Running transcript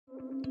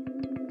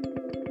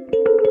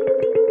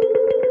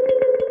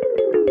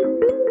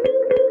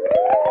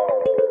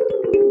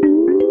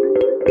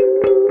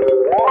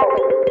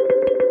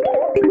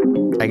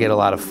get a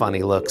lot of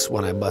funny looks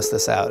when I bust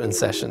this out in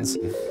sessions.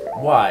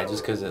 Why?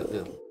 Just because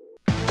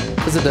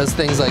Because it does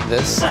things like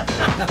this.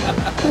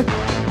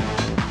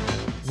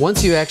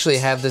 Once you actually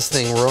have this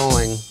thing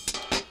rolling,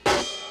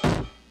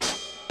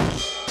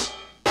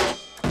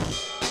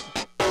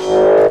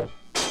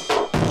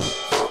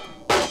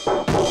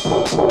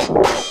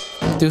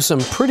 do some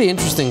pretty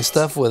interesting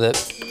stuff with it.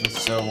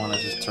 So I want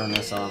to just turn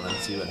this on and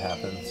see what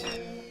happens.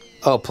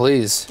 Oh,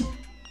 please.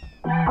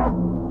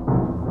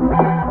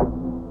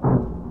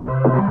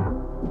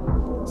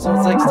 So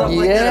it's like stuff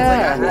like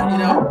that. It's like, you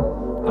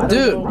know,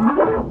 dude.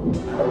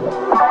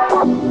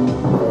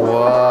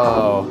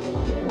 Whoa.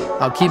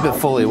 I'll keep it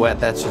fully wet.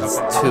 That's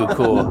just too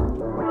cool.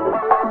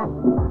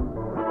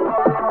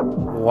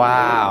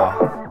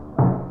 Wow.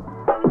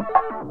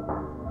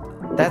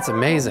 That's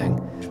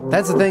amazing.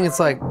 That's the thing. It's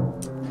like,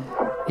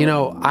 you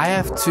know, I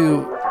have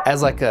to,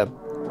 as like a,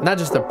 not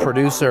just a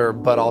producer,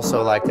 but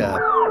also like a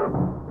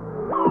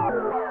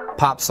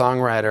pop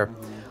songwriter,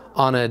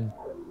 on a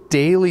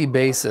daily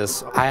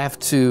basis, I have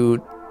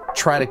to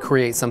try to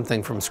create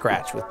something from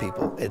scratch with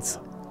people. It's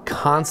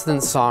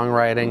constant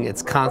songwriting,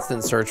 it's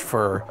constant search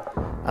for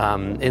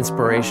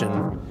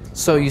inspiration.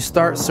 So you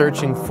start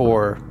searching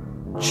for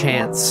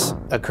chance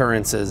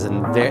occurrences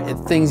and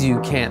things you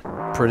can't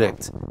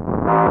predict.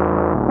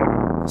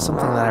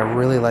 Something that I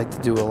really like to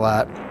do a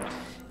lot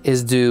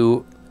is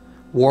do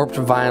warped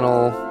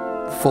vinyl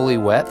fully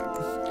wet.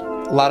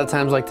 A lot of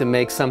times I like to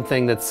make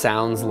something that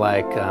sounds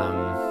like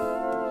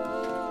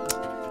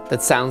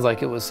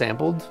it was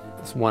sampled.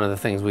 It's one of the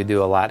things we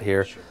do a lot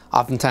here. Sure.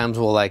 Oftentimes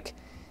we'll like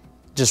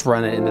just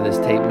run it into this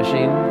tape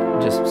machine,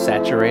 just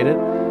saturate it.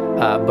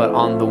 But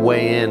on the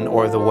way in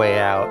or the way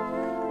out,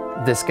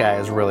 this guy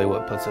is really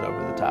what puts it over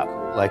the top.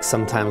 Like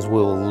sometimes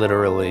we'll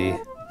literally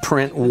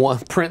print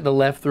the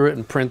left through it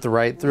and print the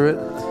right through it.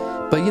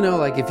 But you know,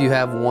 like if you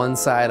have one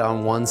side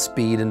on one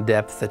speed and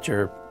depth that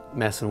you're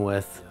messing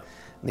with,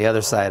 the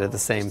other side at the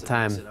same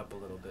time. It up a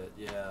little bit,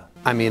 yeah.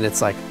 I mean,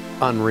 it's like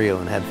unreal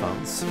in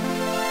headphones.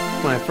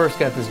 When I first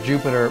got this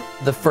Jupiter,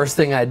 the first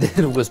thing I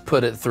did was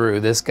put it through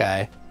this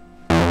guy.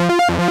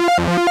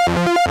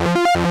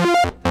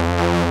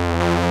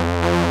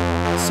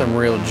 Some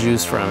real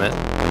juice from it.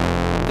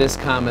 This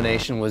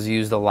combination was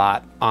used a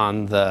lot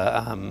on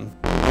the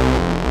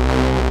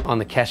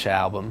Kesha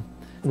album.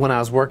 When I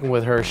was working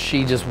with her,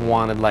 she just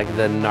wanted like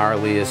the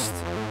gnarliest,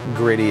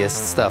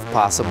 grittiest stuff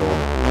possible.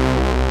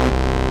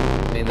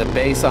 I mean, the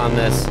bass on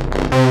this,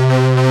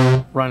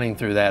 running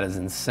through that is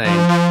insane.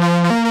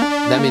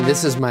 I mean,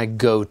 this is my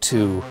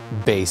go-to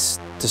bass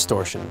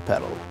distortion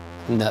pedal.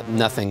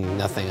 Nothing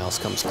else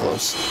comes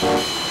close.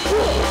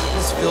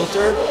 This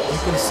filter, you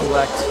can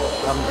select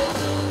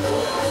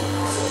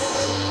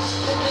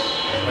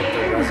like the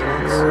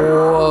resonance.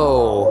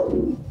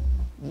 Whoa.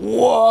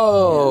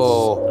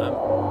 Whoa. Yes,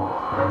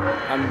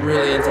 I'm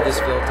really into this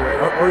filter.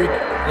 Or you,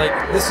 like,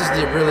 this is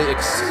the really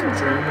extreme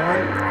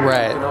one.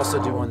 Right. You can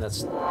also do one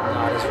that's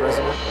not as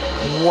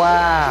resonant.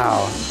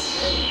 Wow.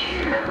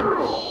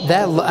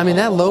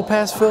 That low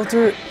pass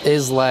filter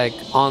is like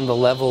on the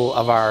level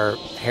of our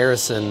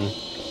Harrison,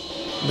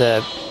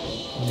 the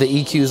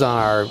EQs on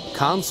our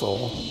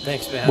console.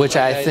 Thanks, man. Which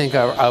I think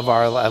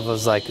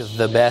was like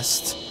the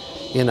best,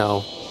 you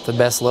know, the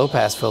best low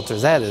pass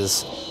filters. That is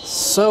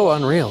so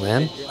unreal,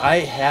 man. I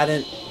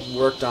hadn't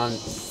worked on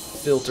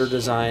filter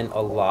design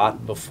a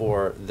lot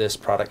before this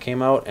product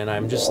came out, and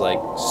I'm just like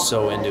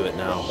so into it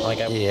now. Like,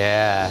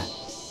 yeah.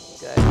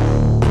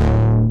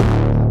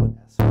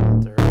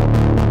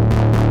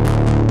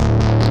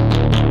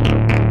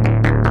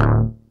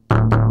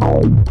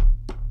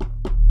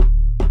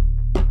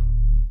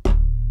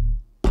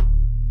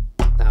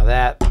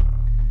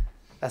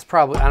 That's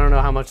probably, I don't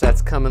know how much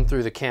that's coming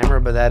through the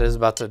camera, but that is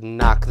about to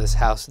knock this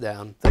house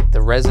down. Like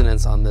the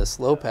resonance on this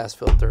low pass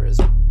filter is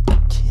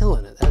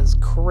killing it. That is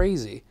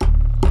crazy.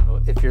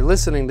 If you're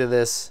listening to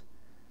this,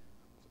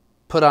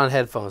 put on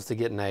headphones to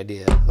get an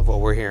idea of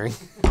what we're hearing.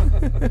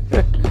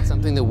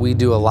 Something that we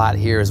do a lot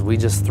here is we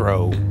just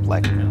throw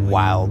like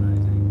wild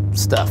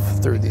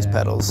stuff through these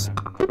pedals.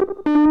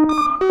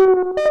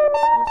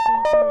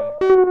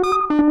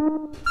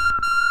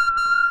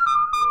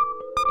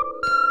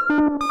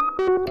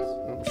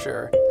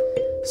 Sure.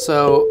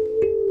 So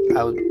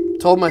I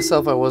told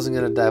myself I wasn't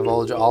going to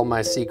divulge all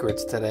my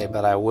secrets today,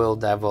 but I will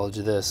divulge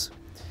this.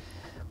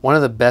 One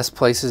of the best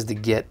places to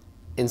get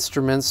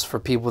instruments for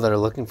people that are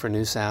looking for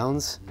new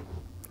sounds,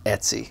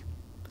 Etsy.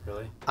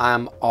 Really?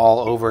 I'm all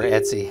over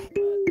Etsy.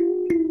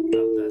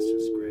 That's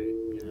just great.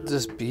 You know?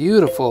 Just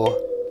beautiful.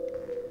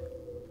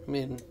 I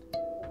mean,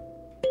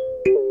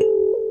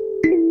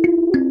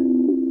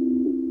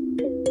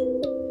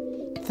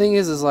 the thing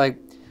is like,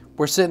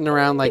 we're sitting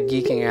around like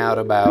geeking out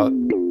about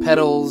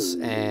pedals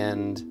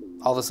and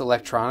all this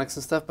electronics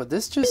and stuff, but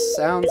this just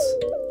sounds,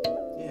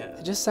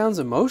 it just sounds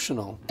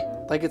emotional.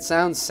 Like it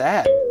sounds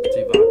sad. It's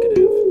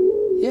evocative.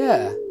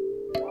 Yeah.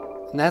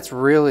 And that's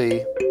really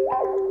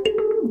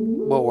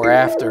what we're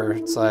after.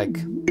 It's like,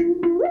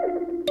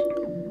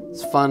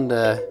 it's fun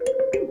to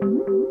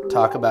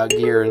talk about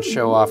gear and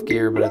show off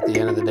gear, but at the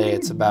end of the day,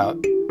 it's about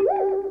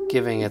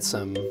giving it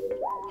some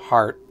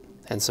heart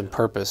and some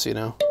purpose, you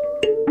know?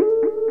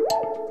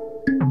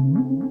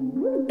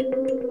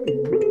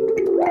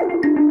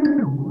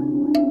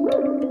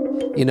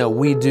 You know,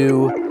 we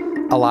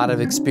do a lot of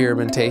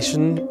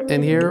experimentation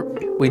in here.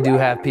 We do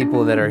have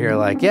people that are here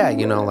like, yeah,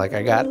 you know, like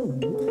I got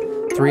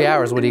 3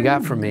 hours, what do you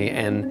got for me?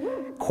 And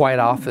quite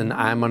often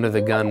I'm under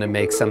the gun to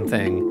make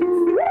something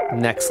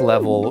next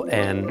level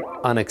and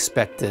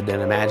unexpected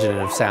and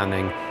imaginative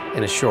sounding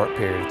in a short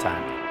period of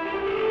time.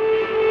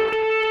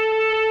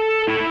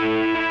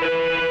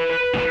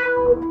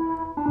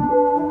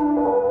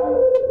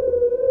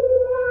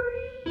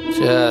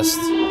 Just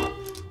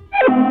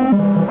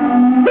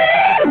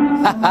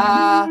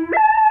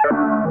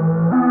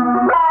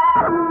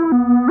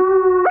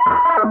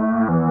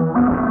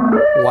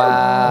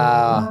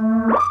wow.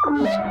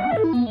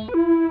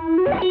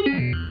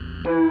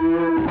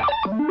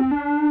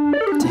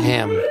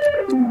 Damn.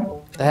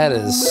 That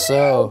is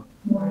so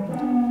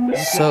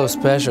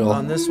special.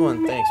 On this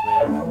one, thanks,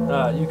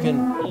 man. You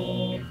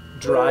can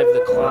drive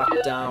the clock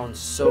down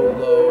so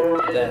low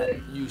that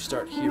you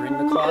start hearing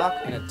the clock,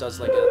 and it does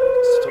like a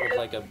sort of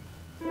like a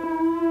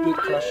boot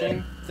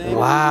crushing thing.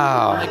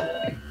 Wow.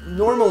 Like,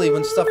 normally,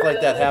 when stuff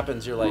like that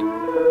happens, you're like,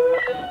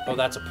 "Oh,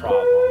 that's a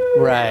problem."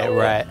 Right, you know,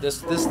 right. Like,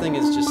 this thing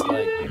is just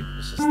like,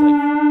 it's just like.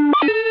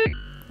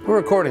 We're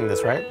recording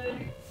this, right?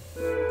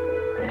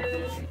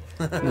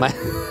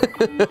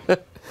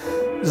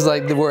 It's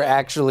like we're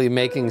actually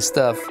making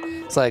stuff.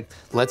 It's like,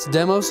 let's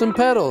demo some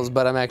pedals,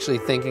 but I'm actually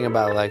thinking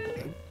about like,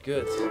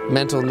 good.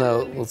 Mental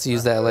note, let's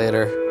use that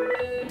later.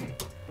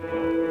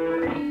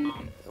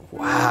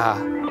 Wow.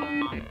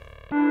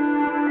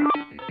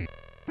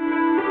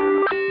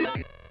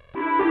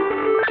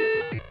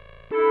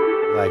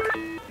 Like,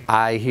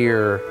 I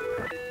hear,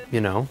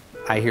 you know,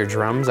 I hear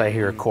drums, I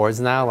hear chords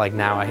now, like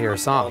now I hear a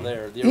song. Oh,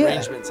 there. The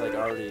arrangement's like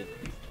already.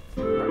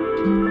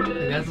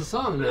 Like, that's a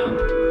song now.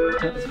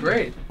 That's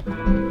great.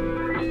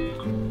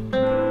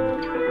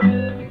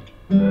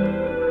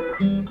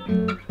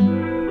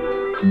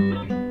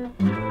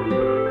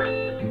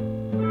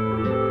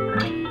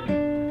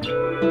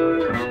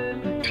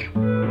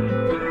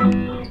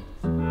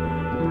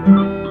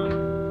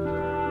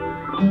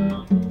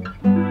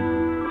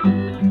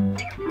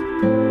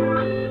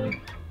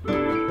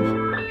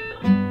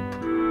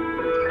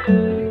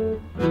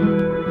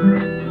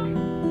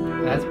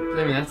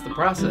 That's the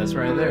process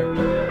right there,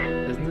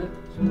 isn't it?